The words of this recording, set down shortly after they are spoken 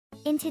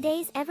In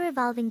today's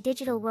ever-evolving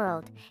digital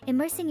world,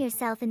 immersing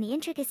yourself in the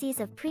intricacies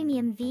of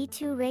premium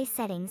V2Ray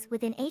settings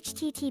within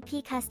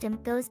HTTP Custom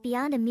goes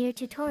beyond a mere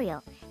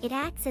tutorial. It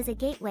acts as a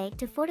gateway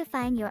to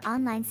fortifying your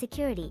online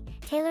security,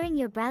 tailoring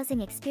your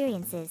browsing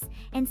experiences,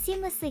 and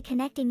seamlessly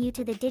connecting you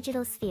to the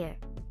digital sphere.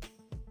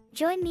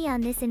 Join me on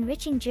this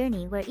enriching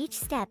journey where each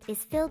step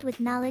is filled with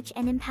knowledge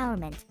and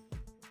empowerment.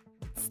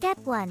 Step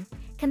 1.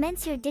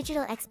 Commence your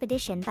digital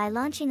expedition by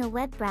launching a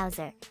web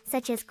browser,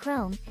 such as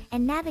Chrome,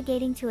 and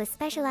navigating to a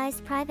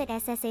specialized private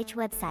SSH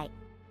website.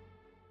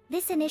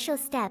 This initial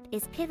step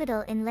is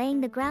pivotal in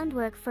laying the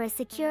groundwork for a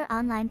secure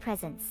online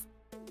presence.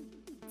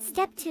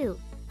 Step 2.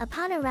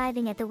 Upon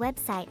arriving at the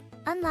website,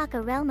 unlock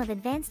a realm of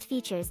advanced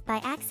features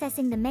by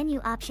accessing the menu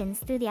options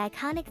through the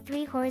iconic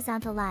 3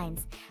 horizontal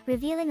lines,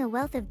 revealing a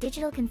wealth of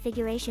digital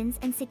configurations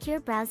and secure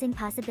browsing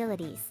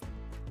possibilities.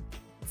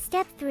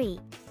 Step 3.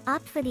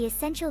 Opt for the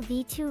essential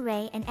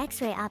V2Ray and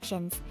X-Ray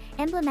options,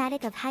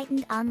 emblematic of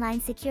heightened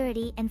online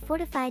security and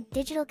fortified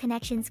digital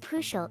connections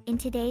crucial in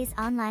today's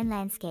online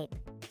landscape.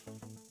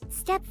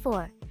 Step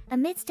 4.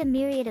 Amidst a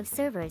myriad of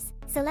servers,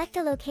 select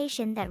a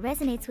location that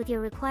resonates with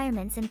your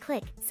requirements and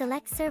click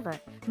Select Server,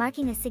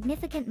 marking a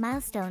significant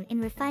milestone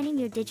in refining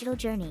your digital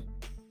journey.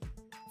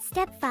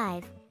 Step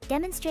 5.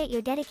 Demonstrate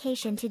your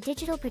dedication to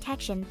digital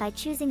protection by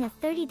choosing a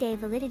 30-day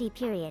validity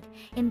period,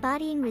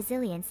 embodying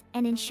resilience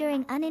and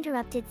ensuring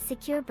uninterrupted,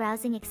 secure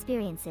browsing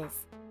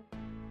experiences.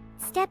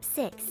 Step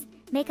 6.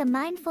 Make a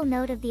mindful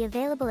note of the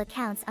available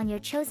accounts on your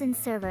chosen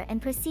server and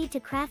proceed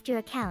to craft your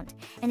account,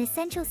 an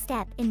essential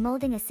step in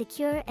molding a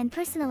secure and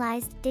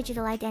personalized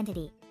digital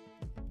identity.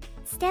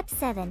 Step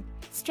 7.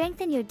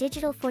 Strengthen your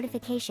digital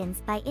fortifications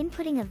by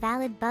inputting a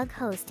valid bug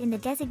host in the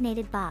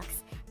designated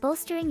box,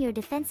 bolstering your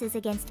defenses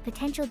against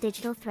potential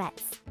digital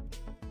threats.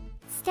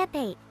 Step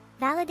 8.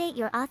 Validate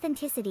your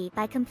authenticity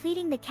by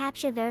completing the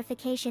CAPTCHA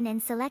verification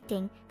and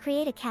selecting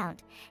Create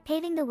Account,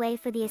 paving the way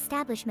for the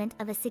establishment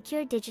of a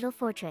secure digital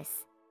fortress.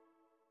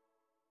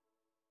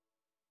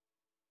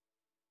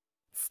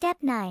 Step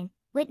 9.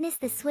 Witness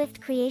the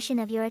swift creation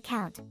of your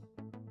account.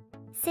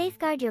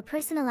 Safeguard your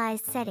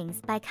personalized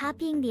settings by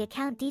copying the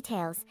account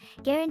details,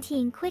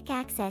 guaranteeing quick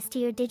access to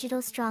your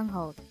digital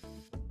stronghold.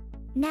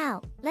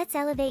 Now, let's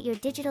elevate your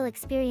digital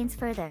experience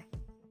further.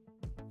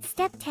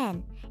 Step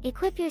 10.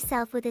 Equip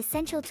yourself with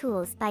essential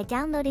tools by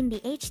downloading the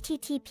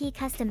HTTP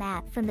Custom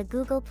app from the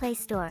Google Play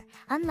Store,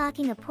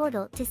 unlocking a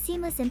portal to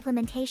seamless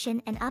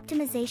implementation and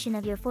optimization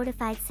of your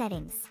fortified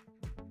settings.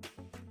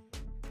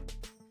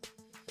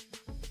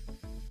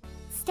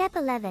 Step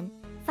 11.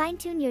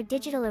 Fine-tune your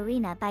digital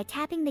arena by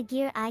tapping the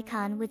gear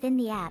icon within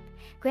the app,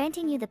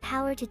 granting you the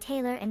power to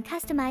tailor and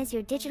customize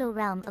your digital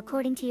realm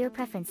according to your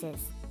preferences.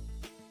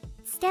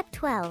 Step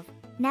 12.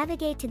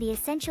 Navigate to the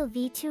essential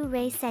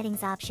V2Ray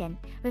settings option,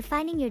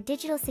 refining your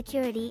digital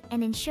security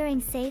and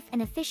ensuring safe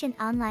and efficient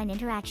online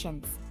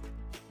interactions.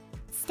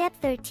 Step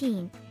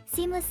 13.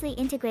 Seamlessly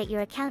integrate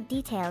your account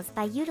details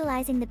by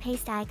utilizing the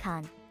paste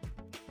icon.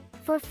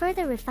 For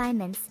further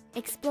refinements,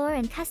 explore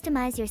and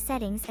customize your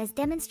settings as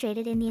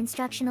demonstrated in the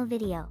instructional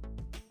video.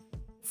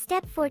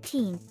 Step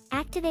 14.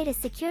 Activate a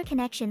secure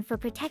connection for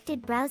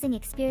protected browsing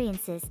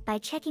experiences by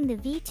checking the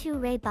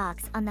V2Ray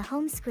box on the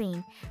home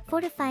screen,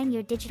 fortifying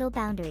your digital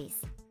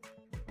boundaries.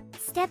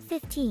 Step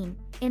 15.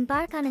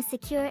 Embark on a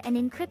secure and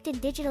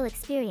encrypted digital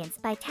experience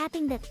by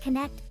tapping the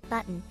Connect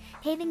button,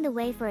 paving the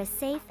way for a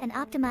safe and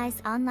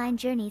optimized online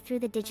journey through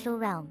the digital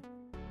realm.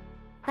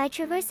 By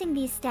traversing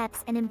these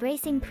steps and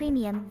embracing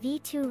premium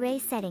V2Ray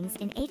settings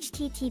in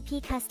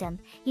HTTP Custom,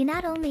 you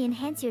not only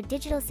enhance your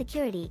digital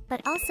security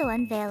but also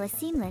unveil a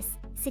seamless,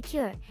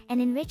 secure,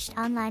 and enriched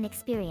online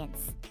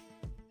experience.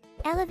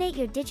 Elevate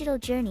your digital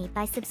journey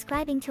by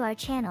subscribing to our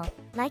channel,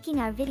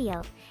 liking our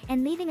video,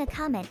 and leaving a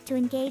comment to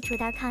engage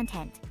with our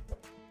content.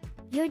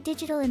 Your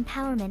digital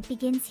empowerment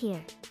begins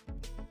here.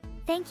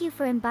 Thank you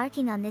for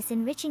embarking on this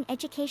enriching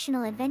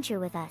educational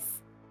adventure with us.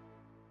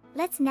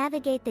 Let's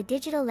navigate the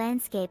digital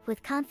landscape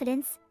with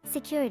confidence,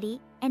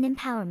 security, and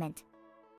empowerment.